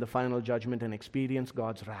condemned in the final judgment and experience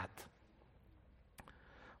God's wrath.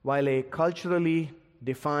 While a culturally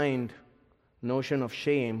defined notion of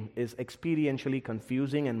shame is experientially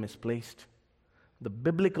confusing and misplaced, the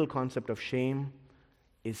biblical concept of shame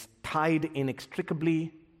is tied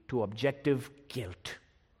inextricably to objective guilt.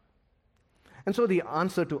 And so the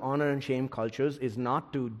answer to honor and shame cultures is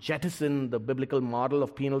not to jettison the biblical model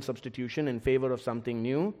of penal substitution in favor of something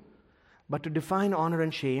new, but to define honor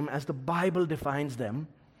and shame as the Bible defines them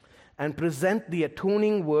and present the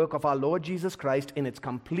atoning work of our Lord Jesus Christ in its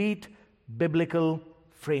complete biblical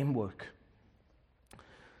framework.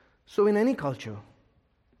 So in any culture,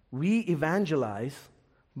 we evangelize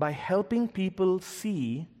by helping people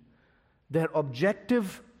see their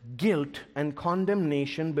objective guilt and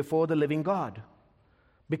condemnation before the living God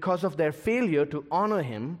because of their failure to honor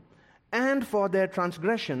Him and for their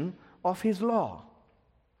transgression of His law.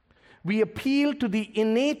 We appeal to the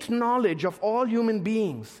innate knowledge of all human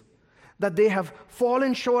beings that they have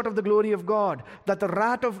fallen short of the glory of God, that the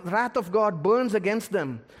wrath of God burns against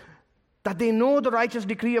them, that they know the righteous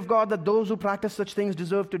decree of God that those who practice such things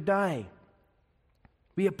deserve to die.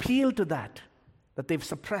 We appeal to that they've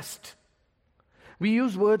suppressed. We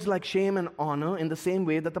use words like shame and honor in the same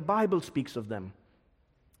way that the Bible speaks of them.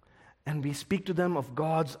 And we speak to them of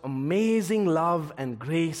God's amazing love and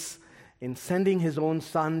grace in sending His own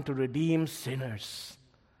Son to redeem sinners.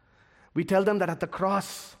 We tell them that at the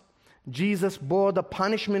cross, Jesus bore the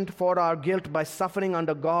punishment for our guilt by suffering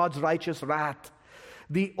under God's righteous wrath.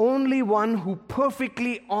 The only one who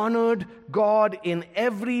perfectly honored God in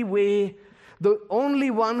every way, the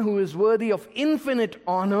only one who is worthy of infinite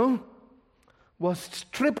honor, was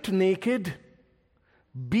stripped naked,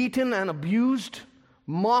 beaten and abused,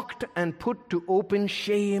 mocked and put to open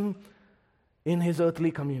shame in His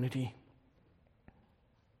earthly community.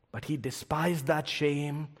 But He despised that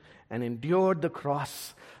shame and endured the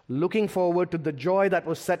cross, looking forward to the joy that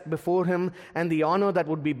was set before Him and the honor that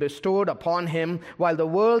would be bestowed upon Him. While the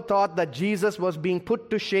world thought that Jesus was being put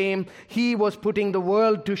to shame, He was putting the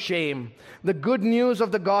world to shame. The good news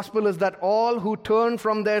of the gospel is that all who turn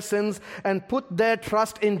from their sins and put their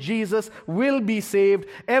trust in Jesus will be saved.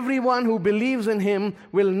 Everyone who believes in Him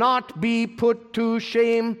will not be put to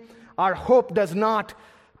shame. Our hope does not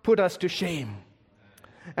put us to shame.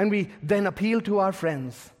 And we then appeal to our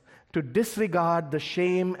friends to disregard the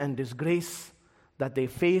shame and disgrace that they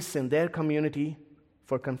face in their community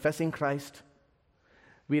for confessing Christ.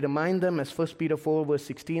 We remind them, as 1 Peter 4 verse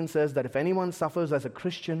 16 says, that if anyone suffers as a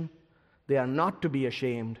Christian, they are not to be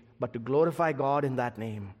ashamed, but to glorify God in that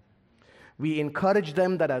name. We encourage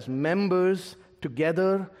them that as members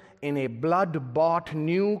together in a blood-bought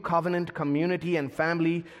new covenant community and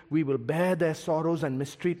family, we will bear their sorrows and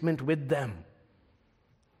mistreatment with them.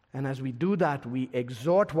 And as we do that, we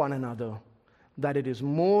exhort one another that it is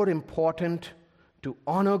more important to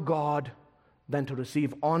honor God than to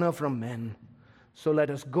receive honor from men. So let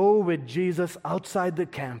us go with Jesus outside the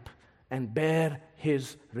camp and bear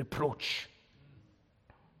His reproach.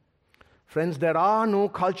 Friends, there are no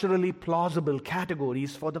culturally plausible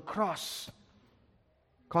categories for the cross,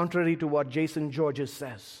 contrary to what Jason Georges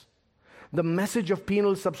says. The message of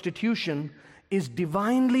penal substitution is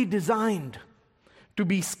divinely designed to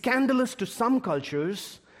be scandalous to some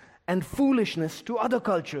cultures and foolishness to other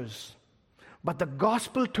cultures. But the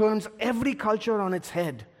gospel turns every culture on its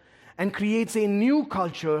head and creates a new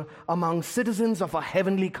culture among citizens of a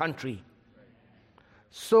heavenly country.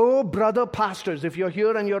 So, brother pastors, if you're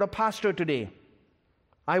here and you're a pastor today,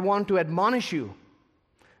 I want to admonish you.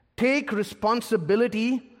 Take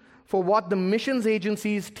responsibility for what the missions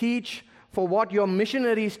agencies teach, for what your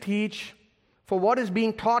missionaries teach, for what is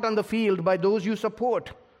being taught on the field by those you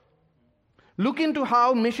support. Look into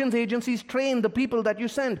how missions agencies train the people that you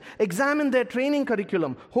send. Examine their training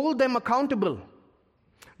curriculum. Hold them accountable.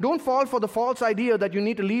 Don't fall for the false idea that you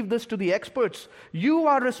need to leave this to the experts. You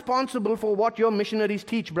are responsible for what your missionaries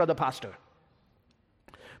teach, brother pastor.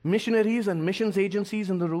 Missionaries and missions agencies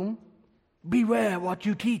in the room, beware what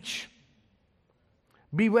you teach.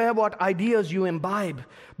 Beware what ideas you imbibe.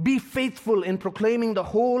 Be faithful in proclaiming the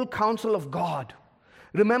whole counsel of God.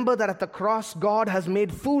 Remember that at the cross, God has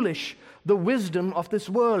made foolish the wisdom of this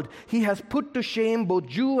world. He has put to shame both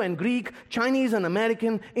Jew and Greek, Chinese and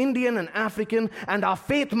American, Indian and African, and our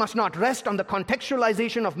faith must not rest on the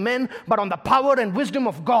contextualization of men, but on the power and wisdom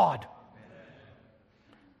of God.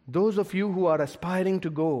 Those of you who are aspiring to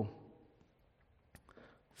go,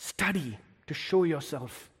 study to show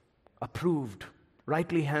yourself approved,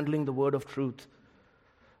 rightly handling the word of truth.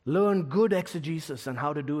 Learn good exegesis and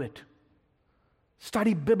how to do it.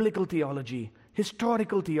 Study biblical theology,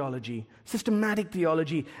 historical theology, systematic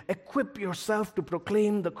theology. Equip yourself to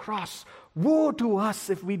proclaim the cross. Woe to us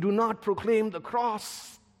if we do not proclaim the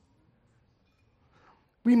cross.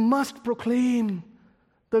 We must proclaim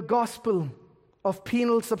the gospel of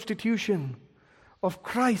penal substitution, of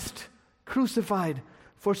Christ crucified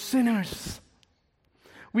for sinners.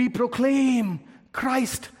 We proclaim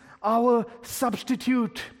Christ, our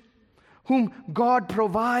substitute, whom God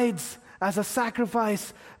provides as a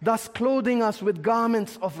sacrifice, thus clothing us with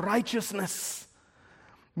garments of righteousness.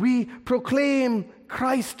 We proclaim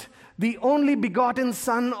Christ, the only begotten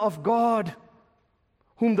Son of God,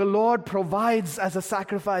 whom the Lord provides as a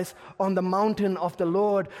sacrifice on the mountain of the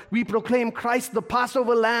Lord. We proclaim Christ, the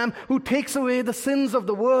Passover Lamb, who takes away the sins of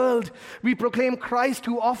the world. We proclaim Christ,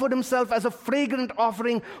 who offered himself as a fragrant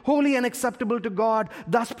offering, holy and acceptable to God,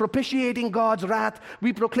 thus propitiating God's wrath.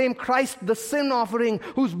 We proclaim Christ, the sin offering,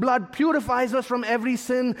 whose blood purifies us from every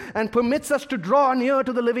sin and permits us to draw near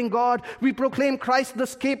to the living God. We proclaim Christ, the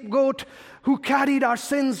scapegoat, who carried our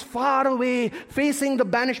sins far away, facing the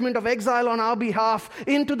banishment of exile on our behalf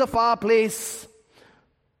into the far place.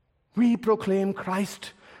 We proclaim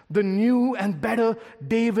Christ, the new and better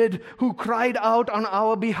David, who cried out on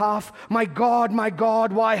our behalf, my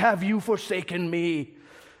God, why have you forsaken me?"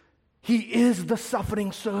 He is the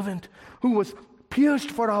suffering servant who was pierced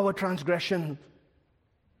for our transgression.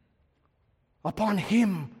 Upon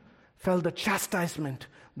him fell the chastisement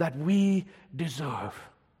that we deserve.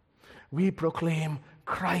 We proclaim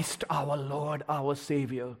Christ our Lord, our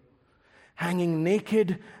Savior, hanging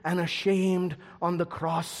naked and ashamed on the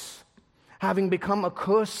cross, having become a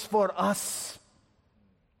curse for us,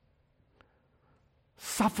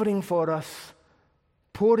 suffering for us,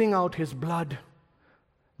 pouring out his blood,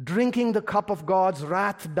 drinking the cup of God's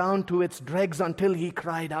wrath down to its dregs until he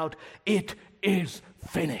cried out, "It is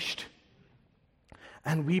finished."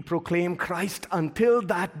 And we proclaim Christ until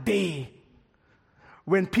that day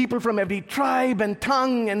when people from every tribe and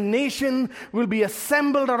tongue and nation will be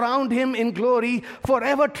assembled around him in glory,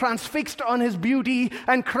 forever transfixed on his beauty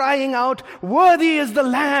and crying out, "Worthy is the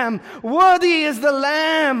Lamb, worthy is the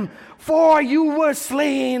Lamb, for you were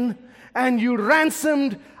slain and you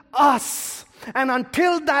ransomed us." And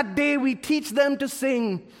until that day we teach them to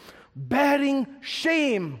sing, bearing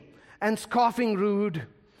shame and scoffing rude.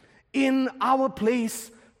 In our place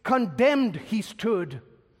condemned he stood,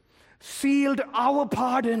 sealed our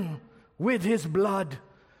pardon with his blood.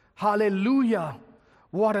 Hallelujah,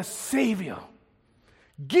 what a Savior.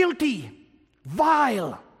 Guilty,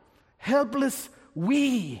 vile, helpless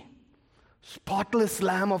we, spotless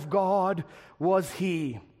Lamb of God was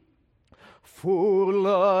he. Full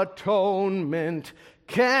atonement,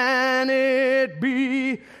 can it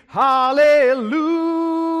be? Hallelujah,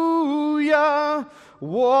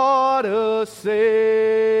 what a Savior.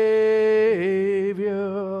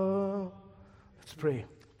 Let's pray.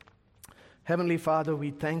 Heavenly Father,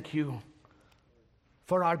 we thank you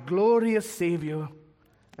for our glorious Savior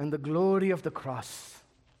and the glory of the cross.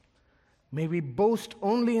 May we boast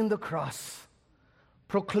only in the cross,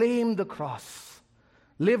 proclaim the cross,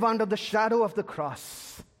 live under the shadow of the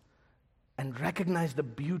cross, and recognize the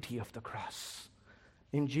beauty of the cross.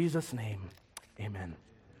 In Jesus' name, amen.